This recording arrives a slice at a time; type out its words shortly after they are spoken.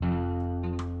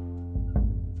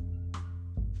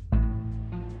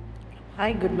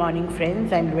Hi, good morning,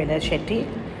 friends. I'm Luella Shetty.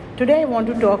 Today, I want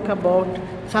to talk about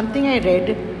something I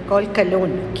read called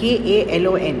Kalon,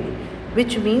 Kalon,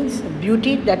 which means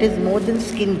beauty that is more than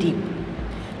skin deep.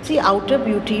 See, outer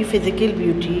beauty, physical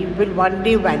beauty will one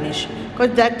day vanish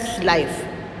because that's life.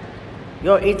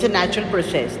 It's a natural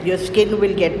process. Your skin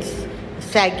will get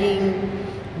sagging,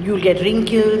 you'll get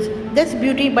wrinkles. That's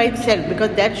beauty by itself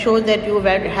because that shows that you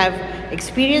have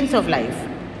experience of life.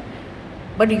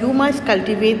 But you must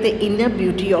cultivate the inner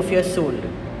beauty of your soul.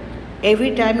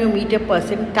 Every time you meet a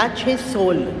person, touch his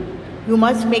soul. You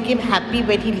must make him happy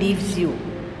when he leaves you.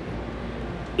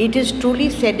 It is truly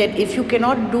said that if you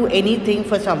cannot do anything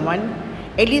for someone,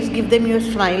 at least give them your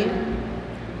smile,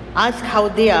 ask how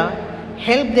they are,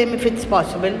 help them if it's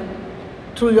possible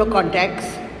through your contacts.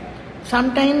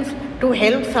 Sometimes to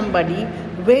help somebody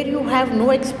where you have no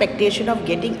expectation of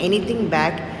getting anything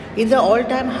back is an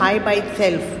all-time high by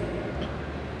itself.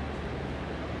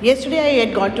 Yesterday I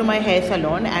had gone to my hair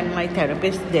salon and my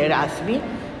therapist there asked me,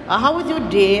 how was your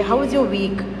day? How was your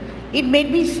week? It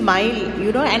made me smile,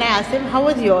 and I asked him, how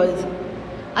was yours?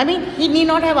 I mean, he need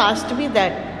not have asked me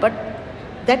that, but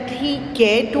that he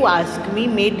cared to ask me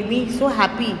made me so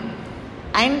happy.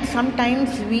 And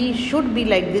sometimes we should be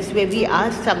like this, where we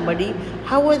ask somebody,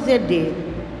 how was their day?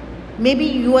 Maybe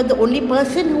you are the only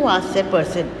person who asked that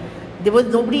person. There was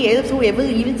nobody else who ever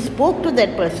even spoke to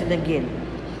that person again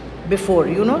before,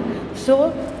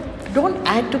 So don't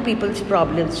add to people's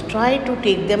problems. Try to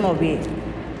take them away.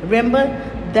 Remember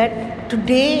that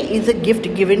today is a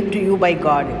gift given to you by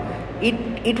God.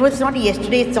 It was not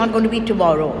yesterday, it's not going to be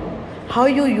tomorrow. How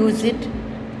you use it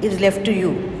is left to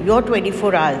you. Your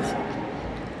 24 hours.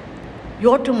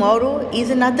 Your tomorrow is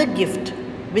another gift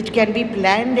which can be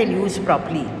planned and used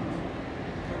properly.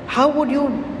 How would you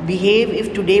behave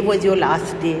if today was your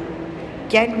last day?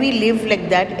 Can we live like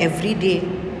that every day?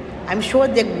 I'm sure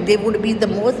that they would be the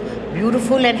most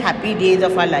beautiful and happy days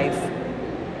of our life.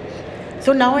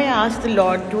 So now I ask the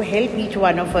Lord to help each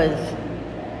one of us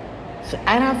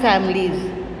and our families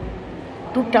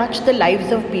to touch the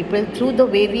lives of people through the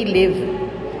way we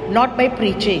live, not by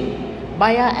preaching,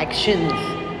 by our actions,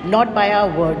 not by our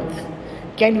words.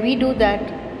 Can we do that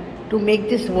to make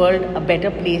this world a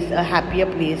better place, a happier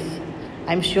place?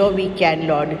 I'm sure we can,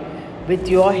 Lord, with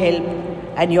your help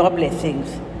and your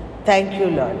blessings. Thank you,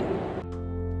 Lord.